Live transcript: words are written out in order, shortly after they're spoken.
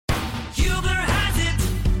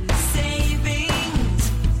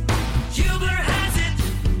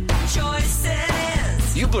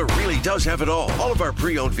does have it all. All of our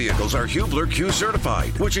pre-owned vehicles are Hubler Q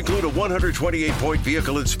certified, which include a 128-point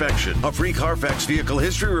vehicle inspection, a free Carfax vehicle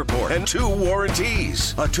history report, and 2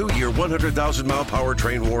 warranties. A 2-year, 100,000-mile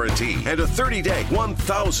powertrain warranty, and a 30-day,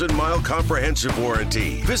 1,000-mile comprehensive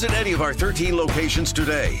warranty. Visit any of our 13 locations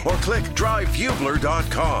today, or click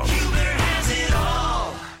drivehubler.com. Hubler has it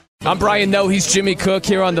all. I'm Brian Noe. He's Jimmy Cook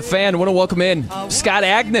here on The Fan. I want to welcome in Scott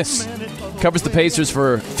Agnes. Covers the Pacers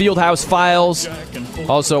for Fieldhouse Files.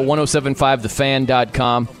 Also,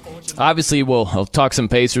 1075thefan.com. Obviously, we'll talk some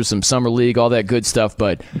Pacers, some Summer League, all that good stuff.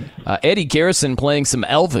 But Eddie Garrison playing some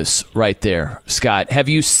Elvis right there. Scott, have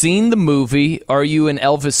you seen the movie? Are you an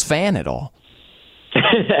Elvis fan at all?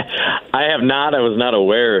 I have not. I was not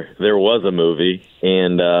aware there was a movie.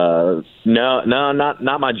 And no,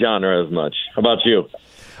 not my genre as much. How about you?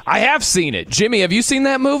 I have seen it. Jimmy, have you seen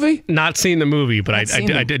that movie? Not seen the movie, but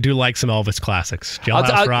I do like some Elvis classics.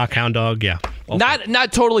 Jailhouse Rock, Hound Dog, yeah.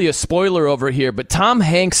 Not totally a spoiler over here, but Tom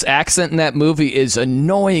Hanks' accent in that movie is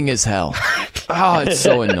annoying as hell. Oh, it's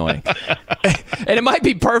so annoying. And it might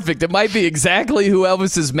be perfect. It might be exactly who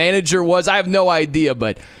Elvis's manager was. I have no idea,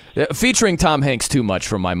 but featuring Tom Hanks too much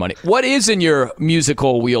for my money. What is in your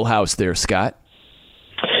musical wheelhouse there, Scott?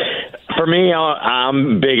 For me,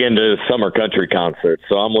 I'm big into summer country concerts,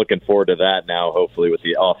 so I'm looking forward to that now, hopefully with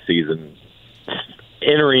the off-season,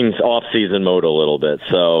 entering off-season mode a little bit.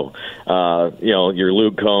 So, your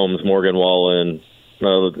Luke Combs, Morgan Wallen,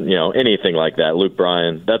 anything like that, Luke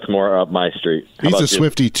Bryan, that's more up my street. He's a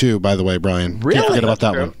Swiftie too, by the way, Brian. Really? Can't forget about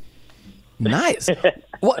that one. Nice.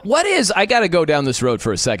 What is, I got to go down this road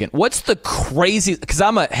for a second. What's the crazy, because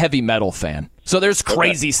I'm a heavy metal fan. So there's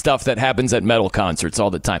crazy stuff that happens at metal concerts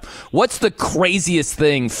all the time. What's the craziest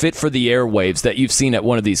thing fit for the airwaves that you've seen at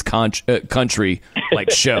one of these country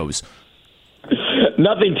like shows?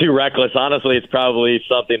 Nothing too reckless. Honestly, it's probably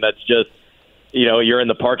something that's just, you're in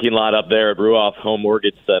the parking lot up there at Ruoff Home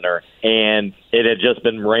Mortgage Center, and it had just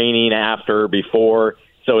been raining before,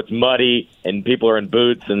 so it's muddy, and people are in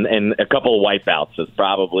boots, and a couple of wipeouts is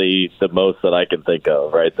probably the most that I can think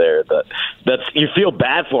of right there. That's you feel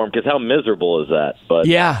bad for them because how miserable is that? But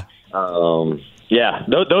yeah, those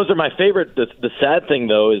are my favorite. The sad thing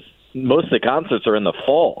though is most of the concerts are in the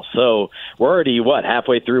fall, so we're already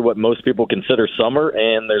halfway through what most people consider summer,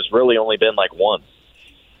 and there's really only been like one.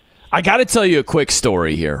 I got to tell you a quick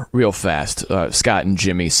story here, real fast, Scott and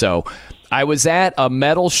Jimmy. So I was at a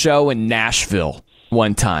metal show in Nashville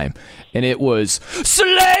one time, and it was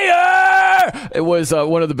Slayer. It was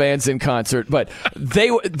one of the bands in concert, but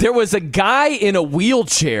there was a guy in a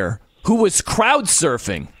wheelchair who was crowd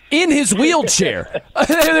surfing in his wheelchair.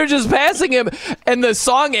 They're just passing him, and the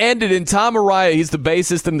song ended, and Tom Araya, he's the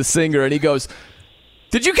bassist and the singer, and he goes,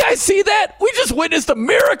 "Did you guys see that? We just witnessed a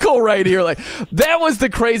miracle right here." Like, that was the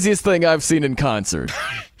craziest thing I've seen in concert.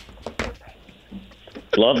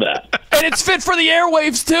 Love that. And it's fit for the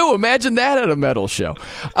airwaves, too. Imagine that at a metal show.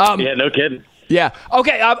 Yeah, no kidding. Yeah.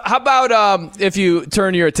 Okay, how about if you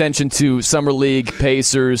turn your attention to Summer League,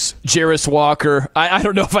 Pacers, Jarris Walker. I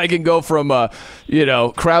don't know if I can go from, crowd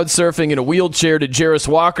surfing in a wheelchair to Jarris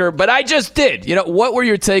Walker, but I just did. What were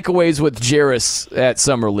your takeaways with Jarris at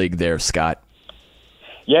Summer League there, Scott?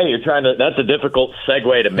 Yeah, that's a difficult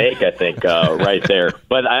segue to make, I think, right there.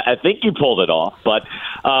 But I think you pulled it off. But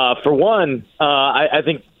for one, I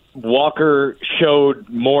think Walker showed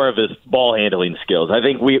more of his ball handling skills. I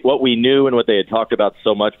think what we knew and what they had talked about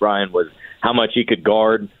so much, Brian, was how much he could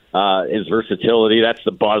guard, his versatility. That's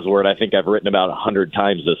the buzzword I think I've written about 100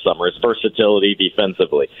 times this summer, his versatility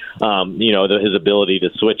defensively. His ability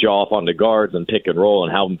to switch off onto guards and pick and roll,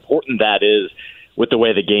 and how important that is with the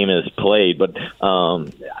way the game is played. But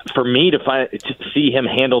for me to see him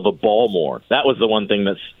handle the ball more, that was the one thing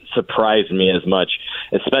that surprised me as much,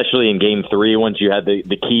 especially in Game 3, once you had the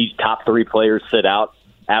key top 3 players sit out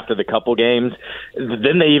after the couple games.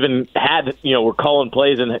 Then they even had, were calling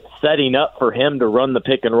plays and setting up for him to run the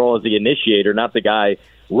pick and roll as the initiator, not the guy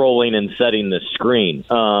rolling and setting the screen.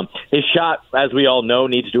 His shot, as we all know,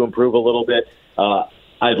 needs to improve a little bit.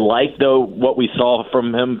 I like, though, what we saw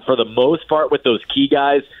from him for the most part with those key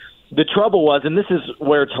guys. The trouble was, and this is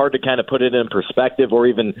where it's hard to kind of put it in perspective or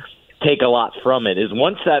even take a lot from it, is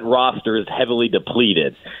once that roster is heavily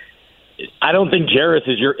depleted, I don't think Jarris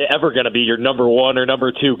is ever going to be your number 1 or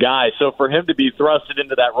number 2 guy. So for him to be thrusted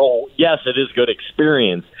into that role, yes, it is good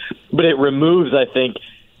experience, but it removes, I think,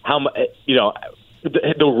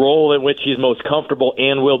 the role in which he's most comfortable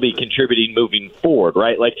and will be contributing moving forward,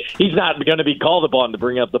 right? Like, he's not going to be called upon to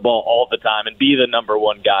bring up the ball all the time and be the number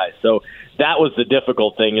 1 guy. So that was the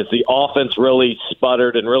difficult thing, is the offense really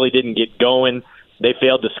sputtered and really didn't get going. They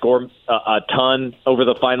failed to score a ton over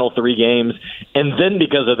the final 3 games. And then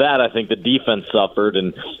because of that, I think the defense suffered.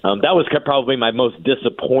 And that was probably my most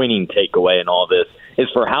disappointing takeaway in all this, is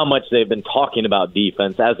for how much they've been talking about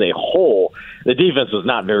defense as a whole. The defense was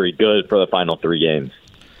not very good for the final 3 games.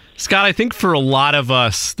 Scott, I think for a lot of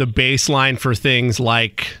us, the baseline for things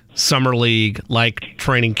like Summer League, like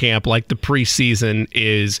training camp, like the preseason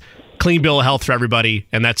is clean bill of health for everybody,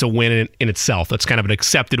 and that's a win in itself. That's kind of an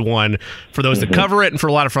accepted one for those that cover it and for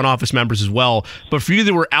a lot of front office members as well. But for you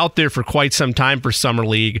that were out there for quite some time for Summer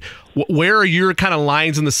League, where are your kind of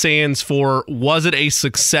lines in the sands for, was it a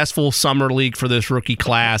successful Summer League for this rookie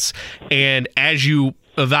class? And as you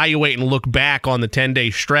evaluate and look back on the 10-day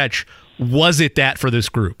stretch, was it that for this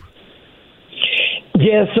group?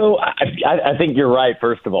 Yeah, so I think you're right,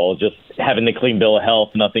 first of all, just having the clean bill of health,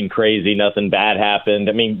 nothing crazy, nothing bad happened.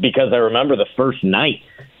 I mean, because I remember the first night,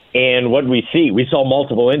 and what did we see? We saw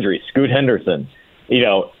multiple injuries. Scoot Henderson,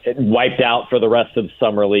 wiped out for the rest of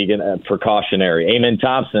Summer League and precautionary. Amen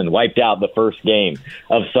Thompson wiped out the first game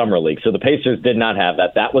of Summer League. So the Pacers did not have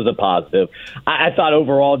that. That was a positive. I thought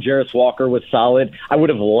overall Jarris Walker was solid. I would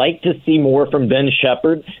have liked to see more from Ben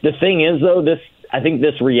Shepherd. The thing is, though, I think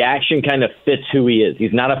this reaction kind of fits who he is.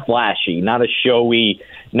 He's not a flashy, not a showy,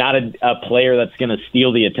 not a player that's going to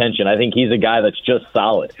steal the attention. I think he's a guy that's just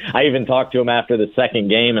solid. I even talked to him after the second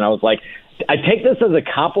game, and I was like, I take this as a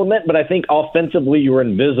compliment, but I think offensively you were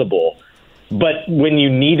invisible. But when you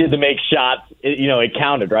needed to make shots, it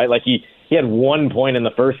counted, right? Like he had 1 point in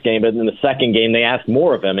the first game, but in the second game they asked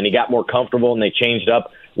more of him, and he got more comfortable, and they changed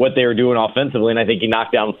up what they were doing offensively, and I think he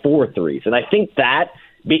knocked down 4 threes. And I think that,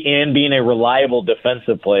 and being a reliable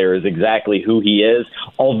defensive player, is exactly who he is.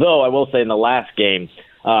 Although I will say in the last game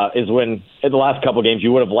is when, in the last couple games,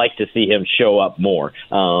 you would have liked to see him show up more.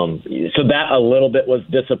 So that a little bit was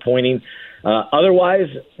disappointing. Otherwise,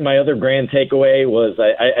 my other grand takeaway was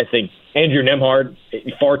I think Andrew Nembhard,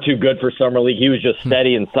 far too good for Summer League. He was just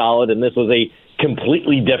steady and solid, and this was a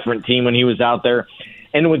completely different team when he was out there.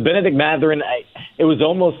 And with Benedict Mathurin, it was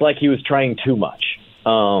almost like he was trying too much.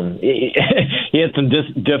 He had some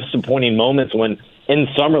disappointing moments when in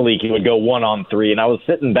Summer League he would go 1-on-3, and I was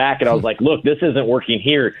sitting back and I was like, look, this isn't working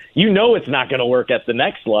here. It's not going to work at the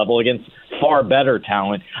next level against far better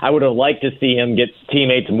talent. I would have liked to see him get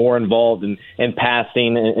teammates more involved in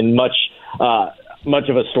passing and much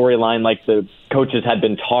of a storyline like the coaches had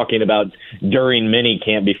been talking about during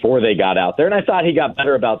minicamp before they got out there. And I thought he got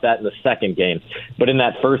better about that in the second game. But in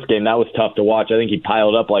that first game, that was tough to watch. I think he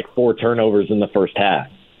piled up like 4 turnovers in the first half.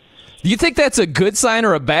 Do you think that's a good sign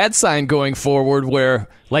or a bad sign going forward where,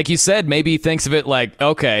 like you said, maybe he thinks of it like,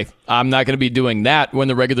 okay, I'm not going to be doing that when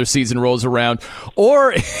the regular season rolls around?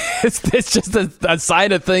 Or it's just a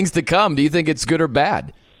sign of things to come? Do you think it's good or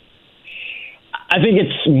bad? I think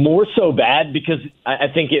it's more so bad because I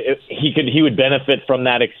think he would benefit from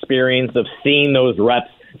that experience of seeing those reps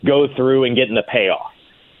go through and getting the payoff.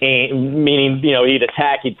 And, meaning, he'd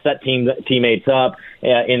attack, he'd set teammates up,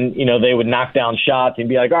 and they would knock down shots and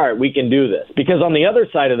be like, all right, we can do this. Because on the other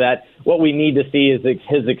side of that, what we need to see is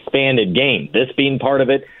his expanded game. This being part of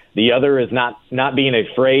it. The other is not being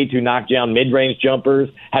afraid to knock down mid-range jumpers,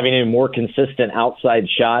 having a more consistent outside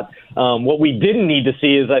shot. What we didn't need to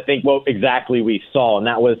see is, I think, what exactly we saw, and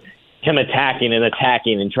that was him attacking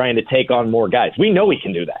and trying to take on more guys. We know he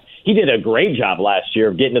can do that. He did a great job last year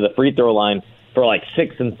of getting to the free throw line for like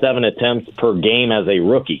 6 and 7 attempts per game as a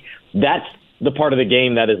rookie. That's the part of the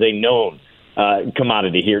game that is a known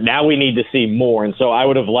commodity here. Now we need to see more, and so I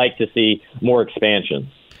would have liked to see more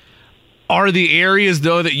expansion. Are the areas,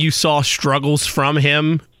 though, that you saw struggles from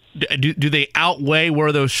him, do they outweigh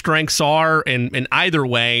where those strengths are? And either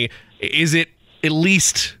way, is it at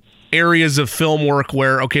least areas of film work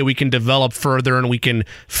where, okay, we can develop further and we can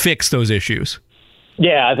fix those issues?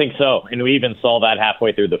 Yeah, I think so. And we even saw that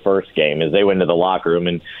halfway through the first game as they went into the locker room.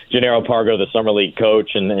 And Gennaro Pargo, the Summer League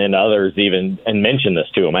coach, and others even mentioned this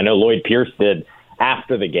to him. I know Lloyd Pierce did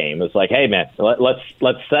after the game. It's like, hey, man,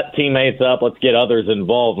 let's set teammates up. Let's get others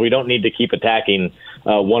involved. We don't need to keep attacking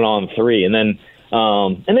 1-on-3. And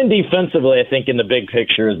then defensively, I think in the big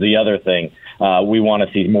picture is the other thing. We want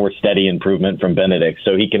to see more steady improvement from Benedict.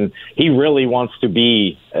 So he really wants to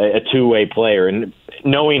be a two-way player. And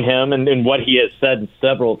knowing him and what he has said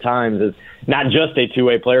several times is not just a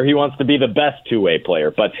two-way player. He wants to be the best two-way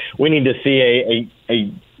player. But we need to see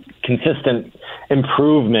a consistent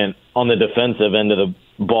improvement on the defensive end of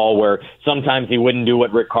the ball, where sometimes he wouldn't do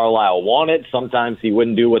what Rick Carlisle wanted, sometimes he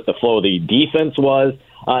wouldn't do what the flow of the defense was,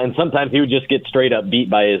 and sometimes he would just get straight up beat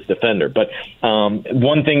by his defender. But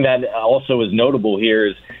one thing that also is notable here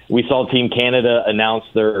is we saw Team Canada announce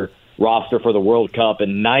their roster for the World Cup,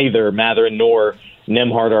 and neither Mathurin nor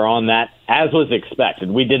Nembhard are on that, as was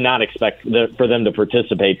expected. We did not expect for them to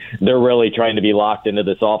participate. They're really trying to be locked into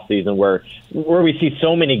this offseason where we see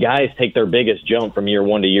so many guys take their biggest jump from year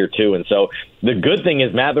 1 to year 2. And so the good thing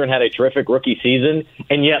is Mathurin had a terrific rookie season,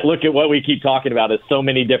 and yet look at what we keep talking about is so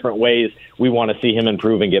many different ways we want to see him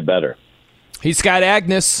improve and get better. He's Scott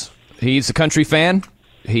Agnes. He's a country fan.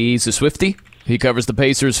 He's a Swiftie. He covers the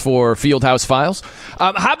Pacers for Fieldhouse Files.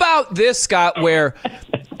 How about this, Scott, where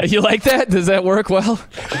you like that? Does that work well?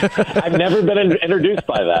 I've never been introduced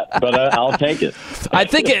by that, but I'll take it. I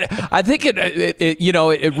think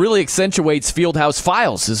it really accentuates Fieldhouse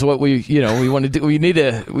Files is what we want to do. We need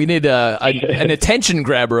an attention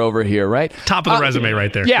grabber over here, right? Top of the resume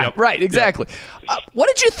right there. Yeah, yep. Right, exactly. Yep.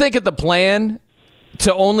 What did you think of the plan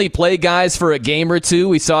to only play guys for a game or two?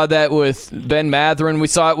 We saw that with Ben Mathurin. We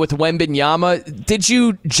saw it with Wembanyama. Did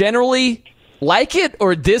you generally like it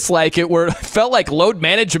or dislike it, where it felt like load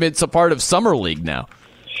management's a part of Summer League now?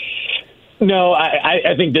 No,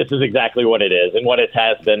 I think this is exactly what it is and what it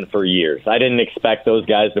has been for years. I didn't expect those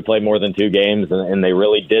guys to play more than 2 games, and they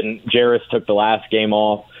really didn't. Jarris took the last game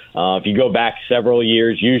off. If you go back several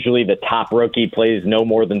years, usually the top rookie plays no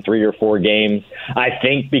more than 3 or 4 games. I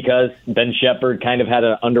think because Ben Shepherd kind of had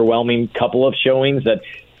an underwhelming couple of showings that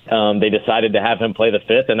they decided to have him play the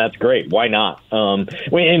 5th, and that's great. Why not?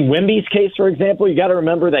 In Wemby's case, for example, you got to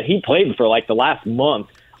remember that he played for like the last month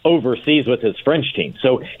overseas with his French team.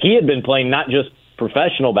 So he had been playing not just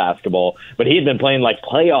professional basketball, but he had been playing like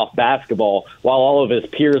playoff basketball while all of his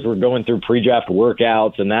peers were going through pre-draft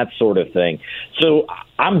workouts and that sort of thing. So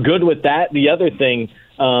I'm good with that. The other thing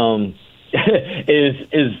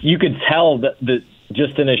is you could tell that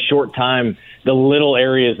just in a short time, the little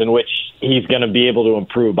areas in which he's going to be able to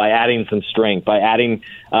improve by adding some strength, by adding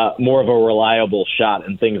more of a reliable shot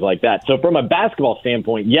and things like that. So from a basketball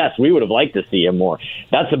standpoint, yes, we would have liked to see him more.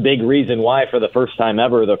 That's a big reason why for the first time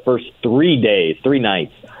ever, the first 3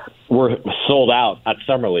 nights were sold out at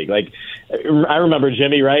Summer League. Like, I remember,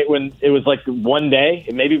 Jimmy, right, when it was like one day,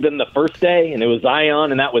 it maybe been the first day, and it was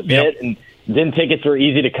Zion, and that was it. And then tickets were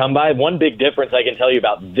easy to come by. One big difference I can tell you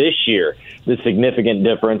about this year, the significant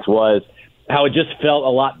difference was how it just felt a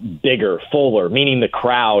lot bigger, fuller, meaning the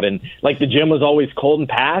crowd. And like the gym was always cold and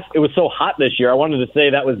packed. It was so hot this year. I wanted to say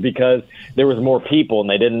that was because there was more people and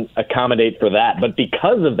they didn't accommodate for that. But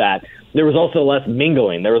because of that, there was also less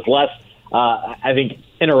mingling. There was less, I think,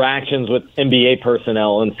 interactions with NBA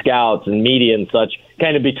personnel and scouts and media and such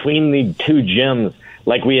kind of between the 2 gyms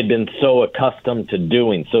like we had been so accustomed to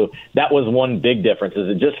doing. So that was one big difference, is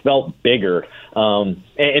it just felt bigger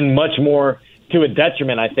and much more to a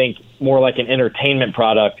detriment, I think, more like an entertainment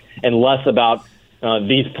product and less about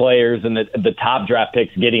these players and the top draft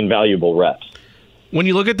picks getting valuable reps. When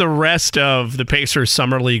you look at the rest of the Pacers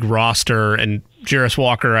Summer League roster, and Jarris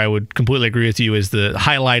Walker, I would completely agree with you, is the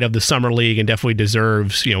highlight of the Summer League and definitely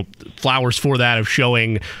deserves, flowers for that, of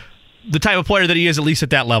showing the type of player that he is, at leaast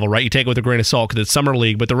at that level, right? You take it with a grain of salt because it's Summer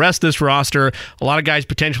League. But the rest of this roster, a lot of guys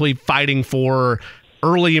potentially fighting for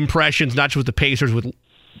early impressions, not just with the Pacers, with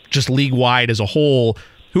just league-wide as a whole.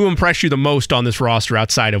 Who impressed you the most on this roster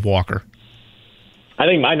outside of Walker? I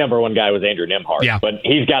think my number one guy was Andrew Nembhard. Yeah. But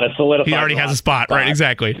he's got a solidified. He already has a spot, right?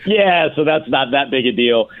 Exactly. Yeah, so that's not that big a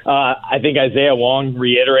deal. I think Isaiah Wong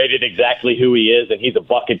reiterated exactly who he is, and he's a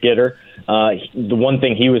bucket getter. The one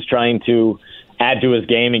thing he was trying to add to his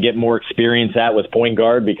game and get more experience at was point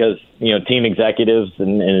guard, because team executives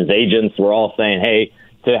and his agents were all saying, hey,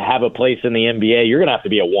 to have a place in the NBA, you're going to have to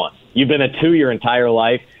be a 1. You've been a 2 your entire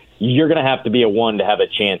life. You're going to have to be a 1 to have a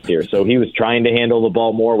chance here. So he was trying to handle the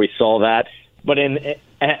ball more. We saw that. But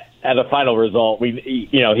at a final result, he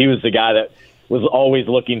was the guy that was always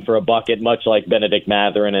looking for a bucket, much like Benedict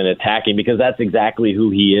Mathurin, and attacking, because that's exactly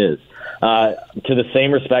who he is. To the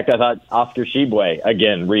same respect, I thought Oscar Tshiebwe,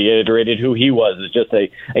 again, reiterated who he was, as just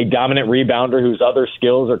a dominant rebounder whose other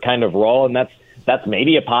skills are kind of raw, and that's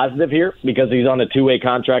maybe a positive here because he's on a 2-way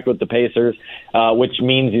contract with the Pacers, which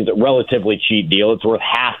means he's a relatively cheap deal. It's worth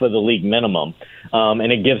half of the league minimum,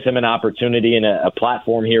 and it gives him an opportunity and a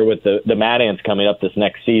platform here with the Mad Ants coming up this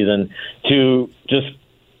next season to just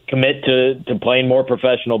commit to playing more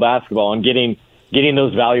professional basketball and getting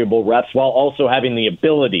those valuable reps while also having the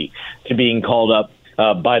ability to being called up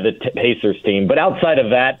by the Pacers team. But outside of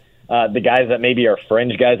that, the guys that maybe are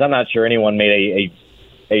fringe guys, I'm not sure anyone made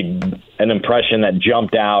an impression that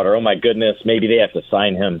jumped out, or, oh my goodness, maybe they have to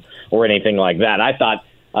sign him or anything like that. I thought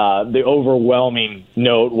the overwhelming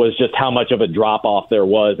note was just how much of a drop-off there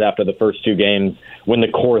was after the first 2 games when the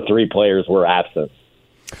core 3 players were absent.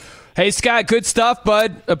 Hey, Scott, good stuff,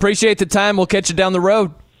 bud. Appreciate the time. We'll catch you down the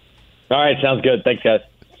road. All right, sounds good. Thanks, guys.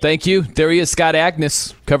 Thank you. There he is, Scott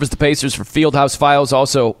Agnes. Covers the Pacers for Fieldhouse Files,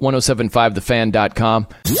 also 1075thefan.com.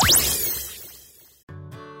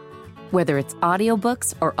 Whether it's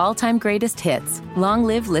audiobooks or all-time greatest hits, long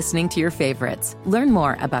live listening to your favorites. Learn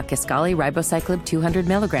more about Kisqali Ribociclib 200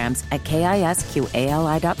 milligrams at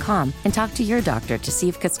KISQALI.com and talk to your doctor to see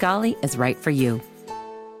if Kisqali is right for you.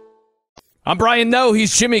 I'm Brian Noe.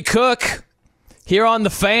 He's Jimmy Cook here on The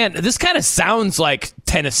Fan. This kind of sounds like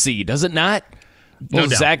Tennessee, does it not? No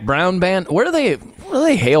doubt. Zach Brown band. Where do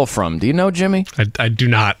they hail from? Do you know, Jimmi? I do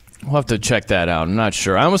not. We'll have to check that out. I'm not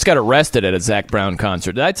sure. I almost got arrested at a Zach Brown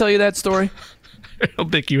concert. Did I tell you that story? I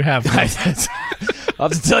don't think you have. I'll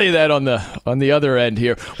have to tell you that on the other end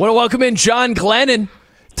here. Want to welcome in John Glennon,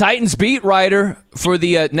 Titans beat writer for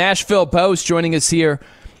the Nashville Post, joining us here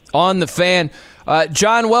on The Fan.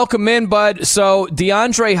 John, welcome in, bud. So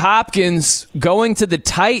DeAndre Hopkins going to the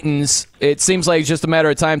Titans, it seems like it's just a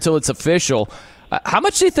matter of time till it's official. How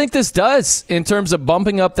much do you think this does in terms of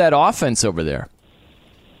bumping up that offense over there?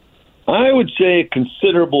 I would say a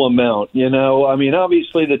considerable amount. I mean,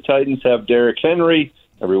 obviously the Titans have Derrick Henry.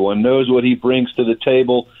 Everyone knows what he brings to the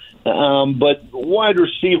table. But wide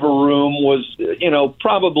receiver room was,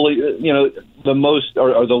 probably, the most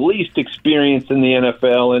or the least experienced in the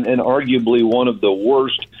NFL and arguably one of the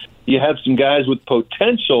worst. You have some guys with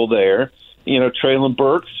potential there. Traylon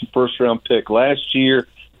Burks, first-round pick last year.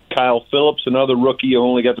 Kyle Phillips, another rookie who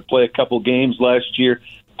only got to play a couple games last year.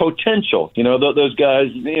 Potential. Those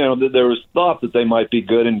guys, there was thought that they might be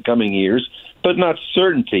good in coming years, but not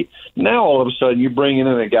certainty. Now, all of a sudden, you're bringing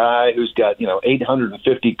in a guy who's got,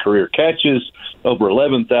 850 career catches, over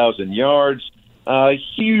 11,000 yards.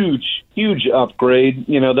 Huge upgrade.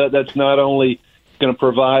 That's not only going to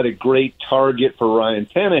provide a great target for Ryan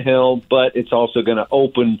Tannehill, but it's also going to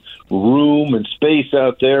open room and space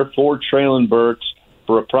out there for Traylon Burks,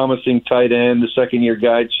 for a promising tight end, the second-year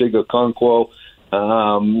guy, Chigo Okonkwo.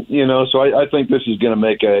 So I think this is going to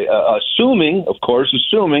make assuming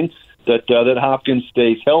that Hopkins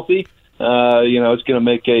stays healthy, it's going to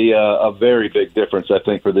make a very big difference, I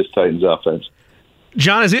think, for this Titans offense.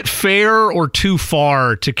 John, is it fair or too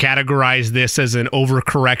far to categorize this as an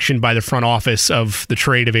overcorrection by the front office of the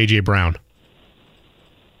trade of A.J. Brown?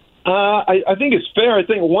 I think it's fair. I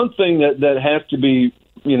think one thing that has to be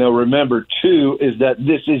remembered, too, is that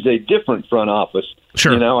this is a different front office.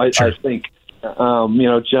 Sure. Sure. I think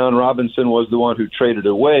John Robinson was the one who traded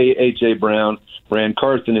away A.J. Brown. Rand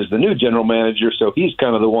Carson is the new general manager, so he's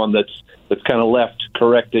kind of the one that's kind of left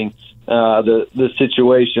correcting the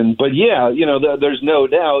situation. But yeah, there's no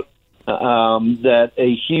doubt that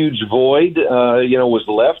a huge void was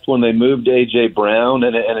left when they moved A.J. Brown,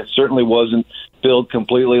 and it certainly wasn't filled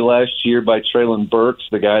completely last year by Traylon Burks,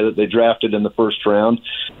 the guy that they drafted in the first round.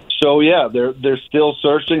 So yeah, they're still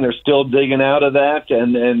searching, they're still digging out of that,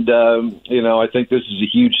 and I think this is a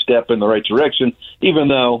huge step in the right direction, even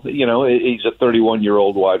though he's a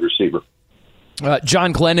 31-year-old wide receiver.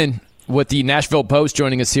 John Glennon with the Nashville Post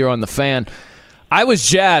joining us here on The Fan. I was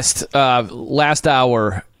just last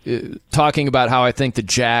hour talking about how I think the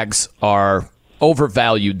Jags are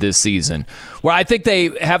overvalued this season, where I think they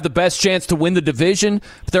have the best chance to win the division,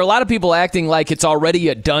 but there are a lot of people acting like it's already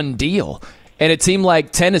a done deal. And it seemed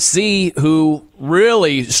like Tennessee, who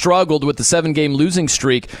really struggled with the 7-game losing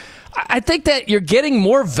streak, I think that you're getting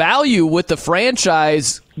more value with the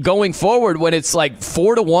franchise going forward when it's like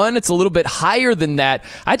 4-1. It's a little bit higher than that.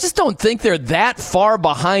 I just don't think they're that far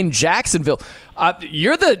behind Jacksonville.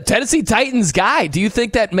 You're the Tennessee Titans guy. Do you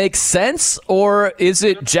think that makes sense, or is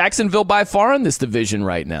it Jacksonville by far in this division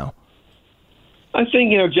right now? I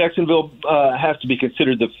think, Jacksonville has to be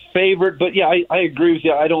considered the favorite. But, yeah, I agree with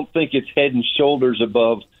you. I don't think it's head and shoulders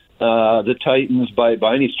above the Titans by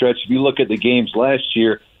any stretch. If you look at the games last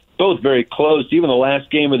year, both very close. Even the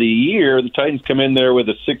last game of the year, the Titans come in there with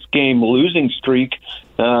a 6-game losing streak,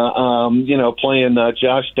 playing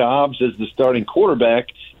Josh Dobbs as the starting quarterback,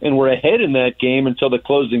 and we're ahead in that game until the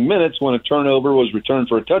closing minutes when a turnover was returned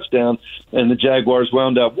for a touchdown, and the Jaguars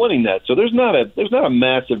wound up winning that. So there's not a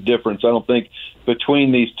massive difference, I don't think,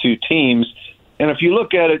 between these two teams. And if you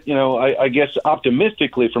look at it, I guess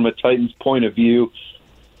optimistically from a Titans point of view,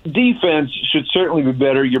 defense should certainly be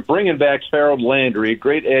better. You're bringing back Harold Landry, a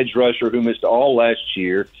great edge rusher who missed all last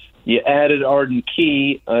year. You added Arden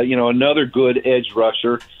Key, another good edge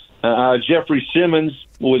rusher. Jeffrey Simmons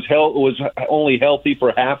was only healthy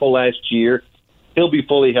for half of last year. He'll be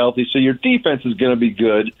fully healthy, so your defense is going to be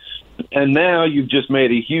good. And now you've just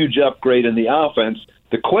made a huge upgrade in the offense.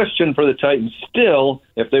 The question for the Titans still,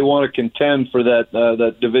 if they want to contend for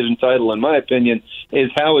that division title, in my opinion,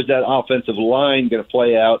 is how is that offensive line going to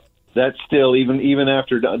play out that still, even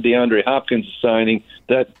after DeAndre Hopkins signing,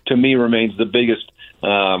 that to me remains the biggest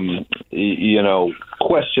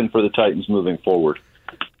question for the Titans moving forward.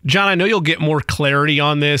 John, I know you'll get more clarity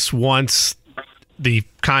on this once the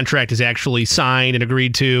contract is actually signed and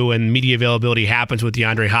agreed to and media availability happens with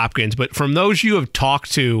DeAndre Hopkins. But from those you have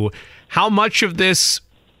talked to, how much of this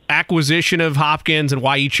acquisition of Hopkins and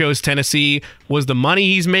why he chose Tennessee was the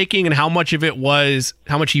money he's making, and how much of it was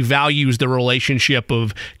how much he values the relationship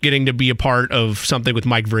of getting to be a part of something with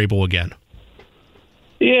Mike Vrabel again?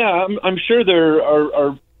 Yeah, I'm sure there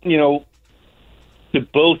are to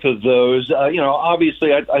both of those.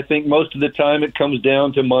 Obviously, I think most of the time it comes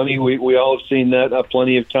down to money. We all have seen that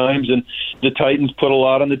plenty of times, and the Titans put a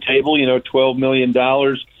lot on the table. $12 million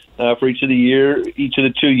for each of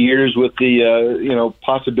the 2 years, with the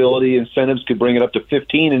possibility incentives could bring it up to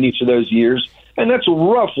 15 in each of those years, and that's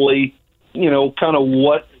roughly kind of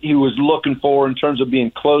what he was looking for in terms of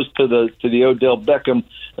being close to the Odell Beckham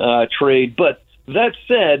trade. But that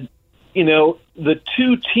said, the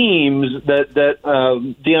two teams that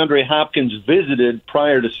DeAndre Hopkins visited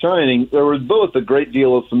prior to signing, there was both a great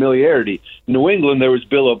deal of familiarity. In New England, there was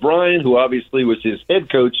Bill O'Brien, who obviously was his head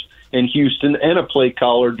coach in Houston and a play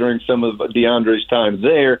caller during some of DeAndre's time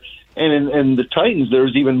there. And in the Titans, there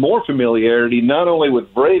was even more familiarity, not only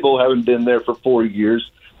with Vrabel, having been there for 4 years.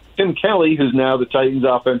 Tim Kelly, who's now the Titans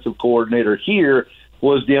offensive coordinator here,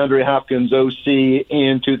 was DeAndre Hopkins' OC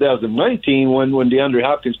in 2019 when DeAndre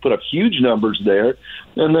Hopkins put up huge numbers there.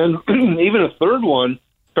 And then even a third one,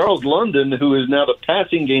 Charles London, who is now the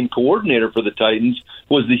passing game coordinator for the Titans,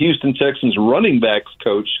 was the Houston Texans running backs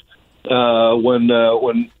coach when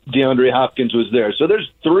DeAndre Hopkins was there. So there's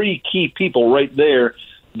three key people right there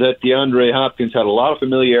that DeAndre Hopkins had a lot of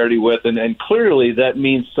familiarity with, and clearly that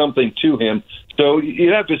means something to him. So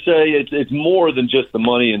you'd have to say it's more than just the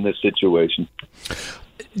money in this situation.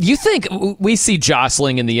 You think we see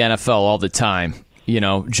jostling in the NFL all the time,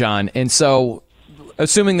 John, and so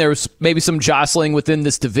assuming there's maybe some jostling within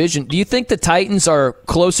this division, do you think the Titans are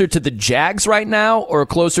closer to the Jags right now or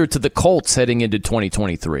closer to the Colts heading into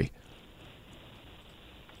 2023?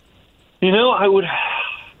 I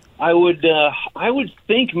would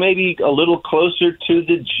think maybe a little closer to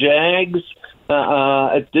the Jags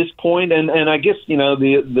at this point, and I guess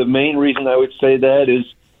the main reason I would say that is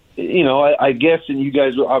I guess, and you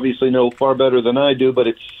guys obviously know far better than I do, but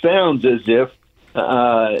it sounds as if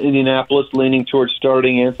Indianapolis leaning towards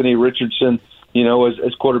starting Anthony Richardson,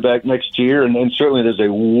 as quarterback next year, and certainly there's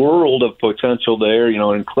a world of potential there,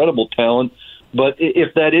 an incredible talent. But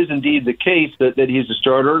if that is indeed the case, that he's a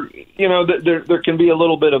starter, there can be a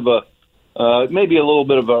little bit of a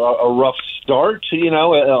rough start,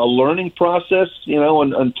 a learning process,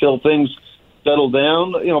 until things settle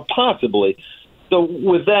down, possibly. So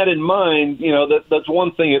with that in mind, that's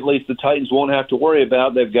one thing at least the Titans won't have to worry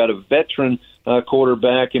about. They've got a veteran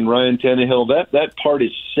quarterback in Ryan Tannehill. That part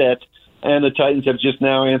is set. And the Titans have just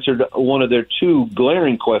now answered one of their two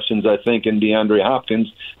glaring questions, I think, in DeAndre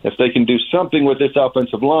Hopkins. If they can do something with this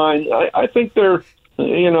offensive line, I think they're,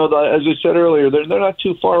 as we said earlier, they're not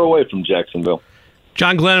too far away from Jacksonville.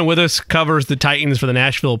 John Glennon with us, covers the Titans for the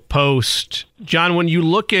Nashville Post. John, when you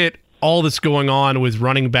look at all that's going on with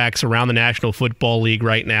running backs around the National Football League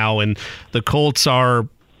right now, and the Colts are,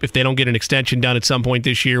 if they don't get an extension done at some point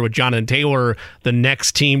this year with Jonathan Taylor, the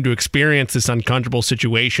next team to experience this uncomfortable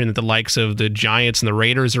situation that the likes of the Giants and the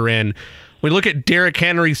Raiders are in. We look at Derrick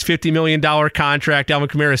Henry's $50 million contract, Alvin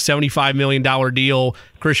Kamara's $75 million deal,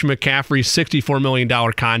 Christian McCaffrey's $64 million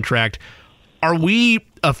contract. Are we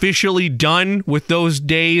officially done with those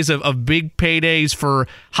days of big paydays for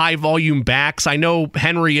high-volume backs? I know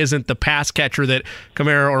Henry isn't the pass catcher that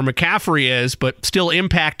Kamara or McCaffrey is, but still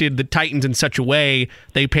impacted the Titans in such a way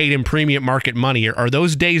they paid him premium market money. Are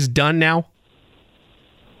those days done now?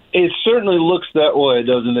 It certainly looks that way,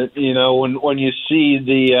 doesn't it? When you see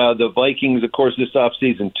the Vikings, of course, this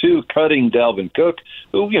offseason too, cutting Dalvin Cook,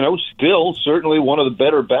 who, still certainly one of the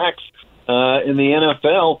better backs in the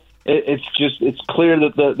NFL. It's clear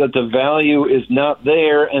that the value is not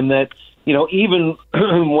there, and that even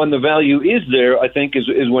when the value is there, I think is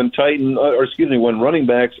when when running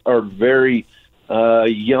backs are very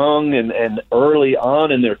young and early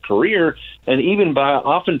on in their career, and even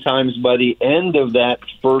oftentimes by the end of that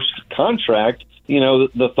first contract,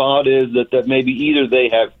 the thought is that maybe either they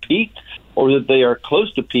have peaked or that they are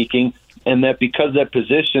close to peaking. And that because that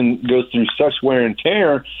position goes through such wear and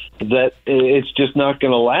tear, that it's just not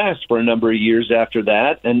going to last for a number of years after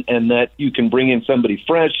that, and that you can bring in somebody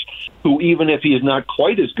fresh who, even if he is not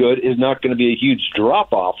quite as good, is not going to be a huge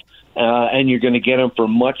drop-off, and you're going to get him for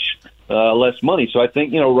much less money. So I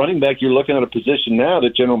think, running back, you're looking at a position now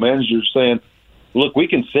that general managers are saying, look, we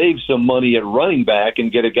can save some money at running back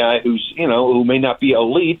and get a guy who's, who may not be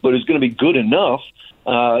elite, but is going to be good enough,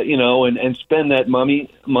 and spend that money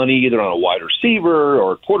either on a wide receiver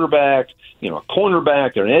or a quarterback, a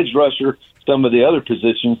cornerback or an edge rusher, some of the other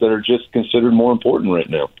positions that are just considered more important right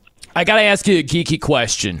now. I got to ask you a geeky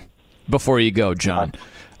question before you go, John.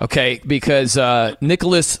 Okay, because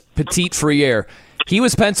Nicholas Petit-Frere, he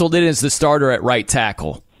was penciled in as the starter at right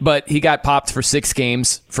tackle, but he got popped for 6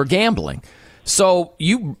 games for gambling. So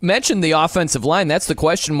you mentioned the offensive line. That's the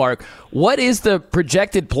question mark. What is the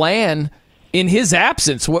projected plan in his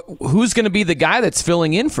absence? Who's going to be the guy that's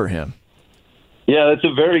filling in for him? Yeah, that's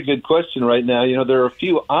a very good question right now. There are a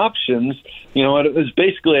few options. It was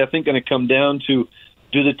basically, I think, going to come down to,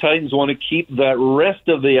 do the Titans want to keep that rest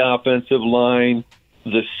of the offensive line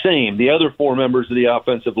the same, the other 4 members of the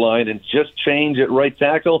offensive line, and just change at right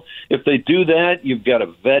tackle? If they do that, you've got a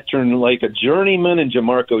veteran like a journeyman in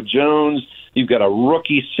Jamarco Jones. You've got a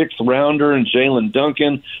rookie 6th-rounder in Jalen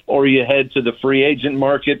Duncan, or you head to the free agent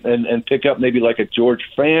market and pick up maybe like a George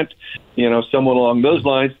Fant, someone along those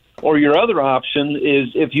lines. Or your other option is,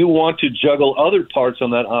 if you want to juggle other parts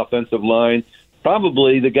on that offensive line,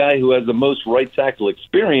 probably the guy who has the most right tackle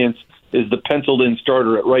experience is the penciled-in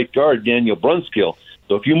starter at right guard, Daniel Brunskill.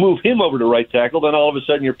 So if you move him over to right tackle, then all of a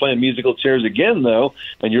sudden you're playing musical chairs again, though,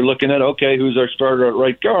 and you're looking at, okay, who's our starter at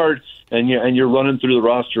right guard, and you're running through the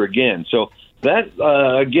roster again. So that's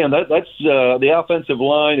the offensive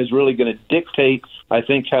line is really going to dictate, I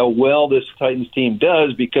think, how well this Titans team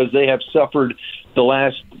does, because they have suffered the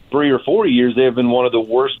last 3 or 4 years. They have been one of the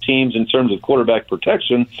worst teams in terms of quarterback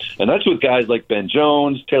protection, and that's with guys like Ben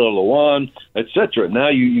Jones, Taylor Lewan, etc. Now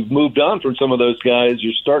you've moved on from some of those guys.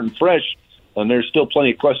 You're starting fresh, and there's still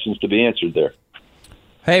plenty of questions to be answered there.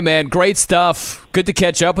 Hey, man, great stuff. Good to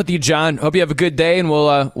catch up with you, John. Hope you have a good day, and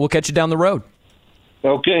we'll catch you down the road.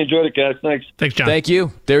 Okay, enjoyed it, guys. Thanks. Thanks, John. Thank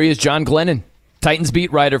you. There he is, John Glennon, Titans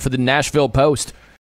beat writer for the Nashville Post.